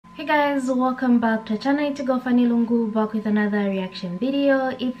Hey guys, welcome back to our channel. It's go Fanny Lungu, back with another reaction video.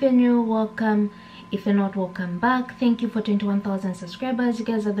 If you're new, welcome. If you're not, welcome back. Thank you for 21,000 subscribers. You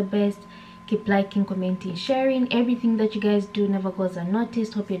guys are the best. Keep liking, commenting, sharing. Everything that you guys do never goes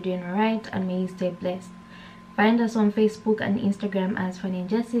unnoticed. Hope you're doing alright and may you stay blessed. Find us on Facebook and Instagram as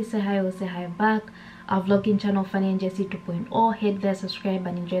Fanny&jessy. Say hi or say hi back. Our vlogging channel Fanny&jessy 2.0. Head there, subscribe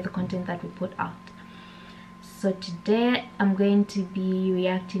and enjoy the content that we put out. So today I'm going to be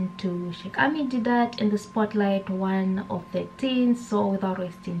reacting to Sheikh Ahmed Deedat in the Spotlight 1 of 13. So without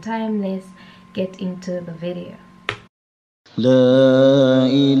wasting time, let's get into the video. La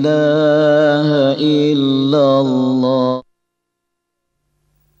ilaha illallah.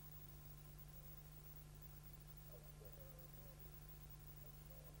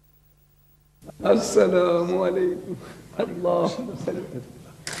 Assalamu alaikum. Allahumma salli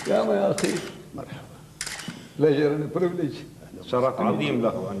ala ya akhi. Marhaba. Pleasure and privilege. شرف عظيم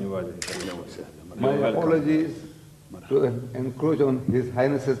له أن يواجه. My apologies to encroach on His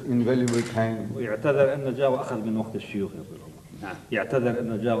Highness's invaluable time. ويعتذر أنه جاء وأخذ من وقت الشيوخ يا طويل العمر. يعتذر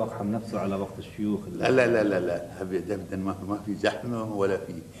أنه جاء وأقحم نفسه على وقت الشيوخ. لا أبدا ما في زحمة ولا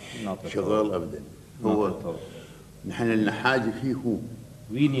في شغل أبدا. هو نحن لنا حاجة فيه هو.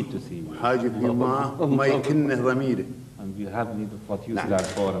 We need to see. حاجة فيه ما يكنه ضميره. And we have need of what you said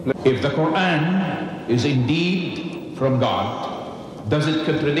for him. If the Quran is indeed from God, does it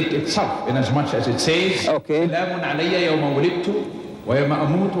contradict itself in as much as it says, سلام علي يوم ولدت ويوم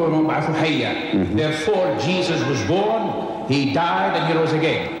أموت ويوم أبعث حيا. Therefore Jesus was born, he died and he rose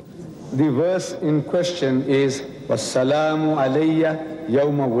again. The verse in question is والسلام علي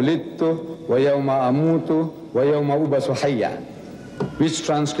يوم ولدت ويوم أموت ويوم أبعث حيا, which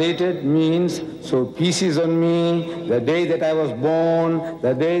translated means, so peace is on me, the day that I was born,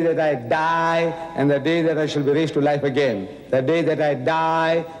 the day that I die, and the day that I shall be raised to life again. The day that I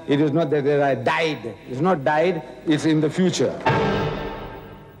die, it is not that I died. It's not died, it's in the future.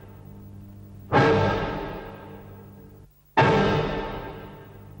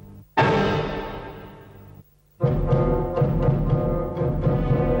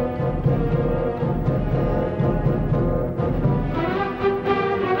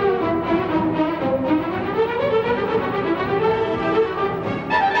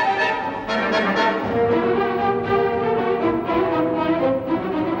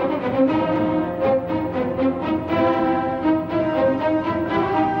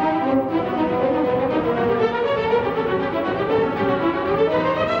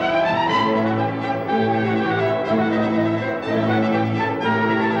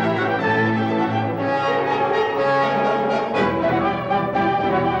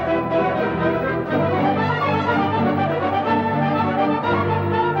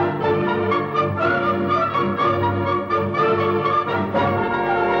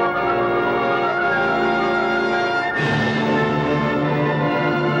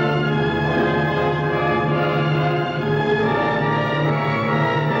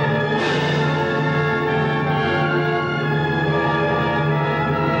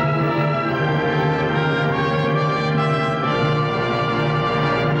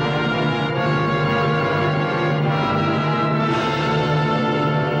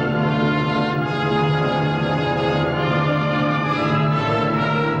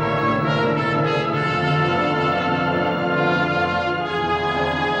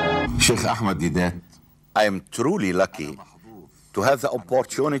 Sheikh Ahmed Deedat, I am truly lucky to have the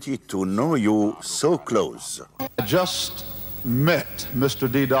opportunity to know you so close. I just met Mr.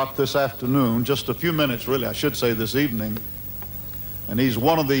 Deedat this afternoon, just a few minutes really, I should say this evening, and he's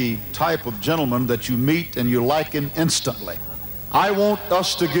one of the type of gentlemen that you meet and you like him instantly. I want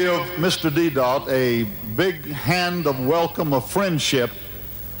us to give Mr. Deedat a big hand of welcome, of friendship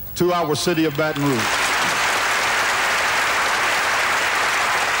to our city of Baton Rouge.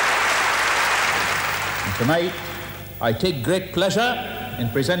 Tonight, I take great pleasure in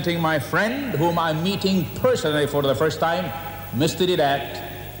presenting my friend, whom I'm meeting personally for the first time, Mr. Deedat,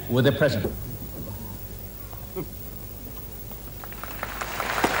 with a present.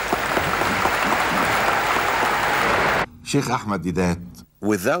 Sheikh Ahmed Deedat,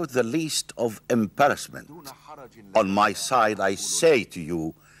 without the least of embarrassment, on my side I say to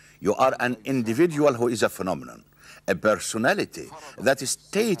you, you are an individual who is a phenomenon, a personality that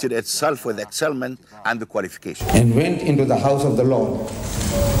stated itself with excellence and qualification. And went into the house of the Lord.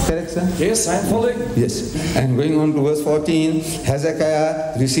 Correct, sir? Yes, I'm following. Yes. And going on to verse 14,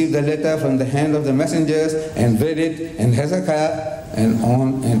 Hezekiah received the letter from the hand of the messengers and read it, and Hezekiah, and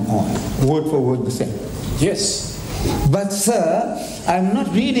on, word for word the same. Yes. But sir, I'm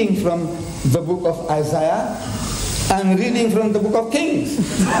not reading from the book of Isaiah. I'm reading from the book of Kings.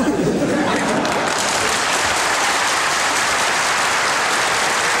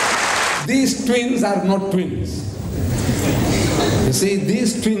 These twins are not twins. You see,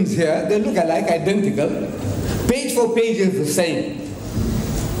 these twins here, they look alike, identical. Page for page is the same,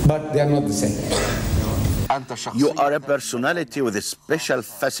 but they are not the same. You are a personality with special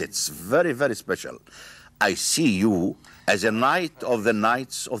facets, very, very special. I see you as a knight of the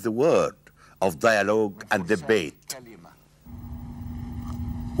knights of the word, of dialogue and debate.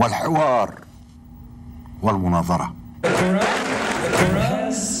 والحوار والمناظرة. The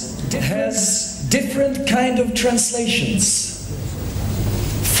Quran has different kind of translations,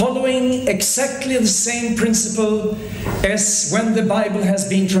 following exactly the same principle as when the Bible has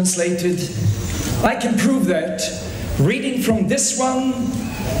been translated. I can prove that reading from this one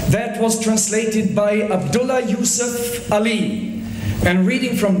that was translated by Abdullah Yusuf Ali, and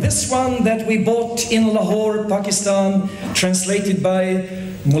reading from this one that we bought in Lahore, Pakistan, translated by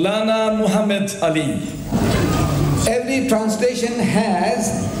Mulana Muhammad Ali. Every translation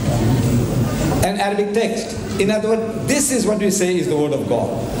has an Arabic text. In other words, this is what we say is the word of God.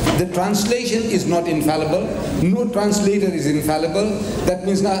 The translation is not infallible. No translator is infallible. That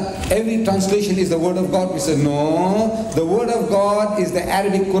means now every translation is the word of God. We say no, the word of God is the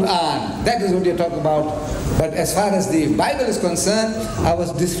Arabic Quran. That is what we are talking about. But as far as the Bible is concerned,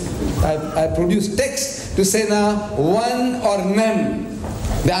 I produced text to say now one or none.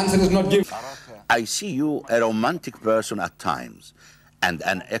 The answer is not given. I see you a romantic person at times, and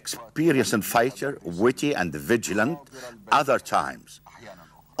an experienced fighter, witty and vigilant other times.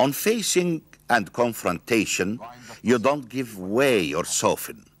 On facing and confrontation, you don't give way or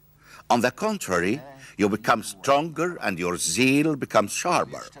soften. On the contrary, you become stronger and your zeal becomes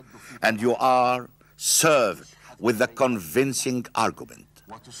sharper, and you are served with the convincing argument.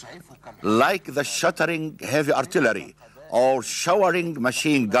 Like the shattering heavy artillery or showering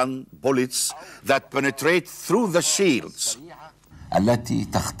machine gun bullets that penetrate through the shields. التي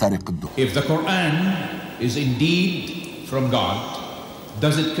تخترق الدنيا. If the Quran is indeed from God,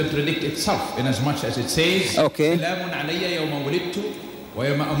 does it contradict itself in as much as it says, سلام علي يوم ولدت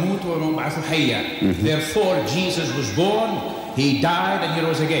ويوم أموت ويوم أبعث حيا. Therefore Jesus was born, he died, and he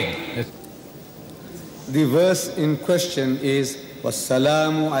rose again. The verse in question is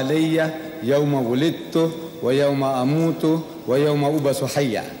والسلام علي يوم ولدت ويوم أموت ويوم أبعث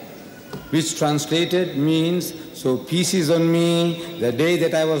حيا, which translated means, so peace is on me, the day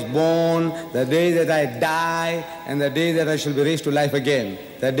that I was born, the day that I die, and the day that I shall be raised to life again.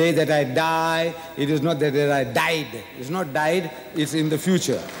 The day that I die, it is not that I died. It's not died, it's in the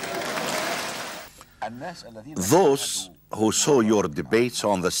future. Those who saw your debates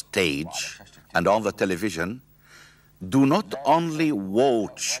on the stage and on the television do not only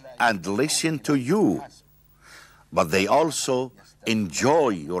watch and listen to you, but they also enjoy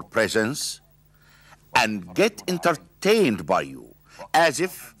your presence and get entertained by you, as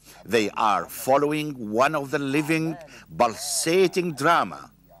if they are following one of the living, pulsating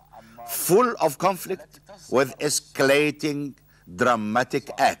drama, full of conflict with escalating dramatic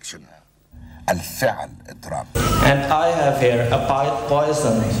action. الفعل الدرامي. And I have here a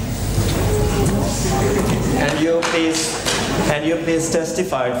poison. And you please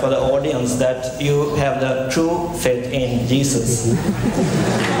testify for the audience that you have the true faith in Jesus.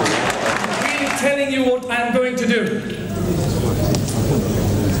 I'm telling you what I'm going to do.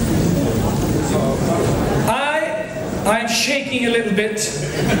 I'm shaking a little bit.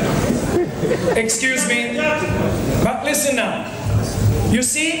 Excuse me. But listen now. You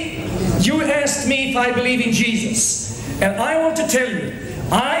see, you asked me if I believe in Jesus. And I want to tell you,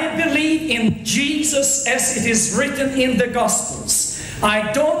 I believe in Jesus as it is written in the Gospels.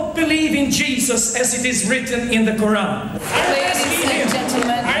 I don't believe in Jesus as it is written in the Quran. I'm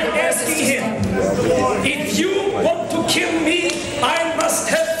asking him, if you want to kill me, I must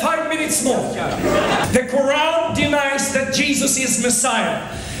have 5 minutes more. The Quran denies that Jesus is Messiah.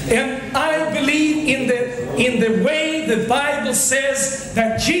 And I believe in the way the Bible says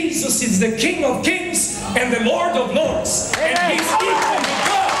that Jesus is the King of Kings and the Lord of Lords. And he's equal to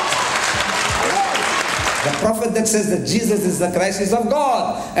God. The prophet that says that Jesus is the Christ is of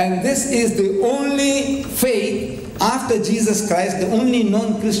God. And this is the only faith after Jesus Christ, the only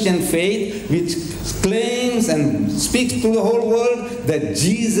non-Christian faith which claims and speaks to the whole world that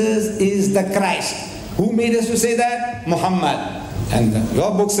Jesus is the Christ. Who made us to say that? Muhammad. And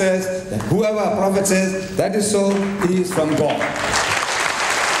your book says that whoever a prophet says that is so, he is from God.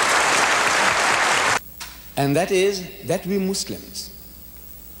 And that is that we Muslims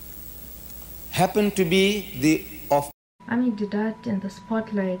happen to be the Ahmed Deedat in the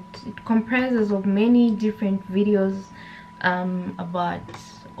spotlight. It comprises of many different videos Ahmed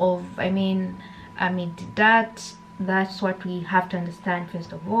Deedat. That's what we have to understand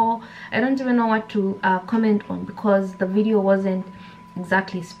first of all. I don't even know what to comment on because the video wasn't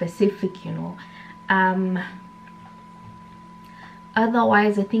exactly specific, you know.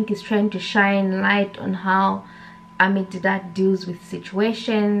 Otherwise, I think it's trying to shine light on how Ahmed Deedat deals with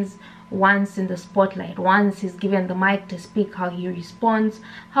situations once in the spotlight, once he's given the mic to speak, how he responds,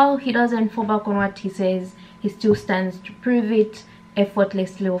 how he doesn't fall back on what he says. He still stands to prove it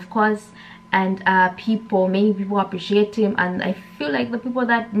effortlessly, of course. And many people appreciate him, and I feel like the people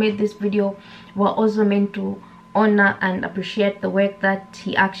that made this video were also meant to honor and appreciate the work that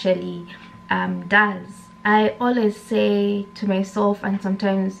he actually does. I always say to myself and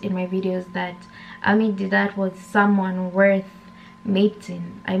sometimes in my videos that Ahmed Deedat was someone worth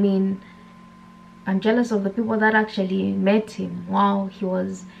meeting. I mean, I'm jealous of the people that actually met him while he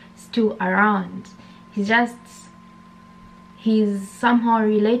was still around. He's somehow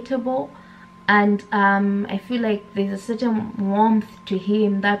relatable, and I feel like there's a certain warmth to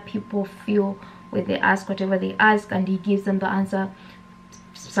him that people feel when they ask whatever they ask, and he gives them the answer.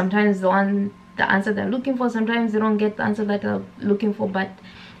 Sometimes the answer they're looking for, sometimes they don't get the answer that they're looking for, but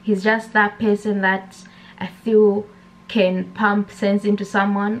he's just that person that I feel can pump sense into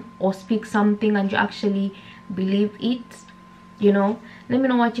someone or speak something and you actually believe it, you know. Let me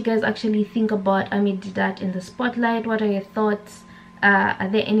know what you guys actually think about Ahmed Deedat in the spotlight. What are your thoughts? Are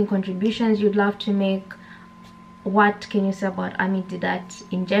there any contributions you'd love to make? What can you say about Ahmed Deedat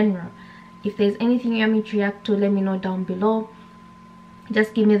in general? If there's anything you want me to react to, let me know down below.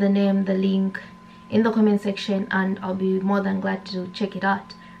 Just give me the name, the link in the comment section, and I'll be more than glad to check it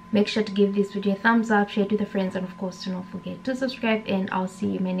out. Make sure to give this video a thumbs up, share it with your friends, and of course do not forget to subscribe, and I'll see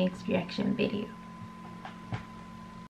you in my next reaction video.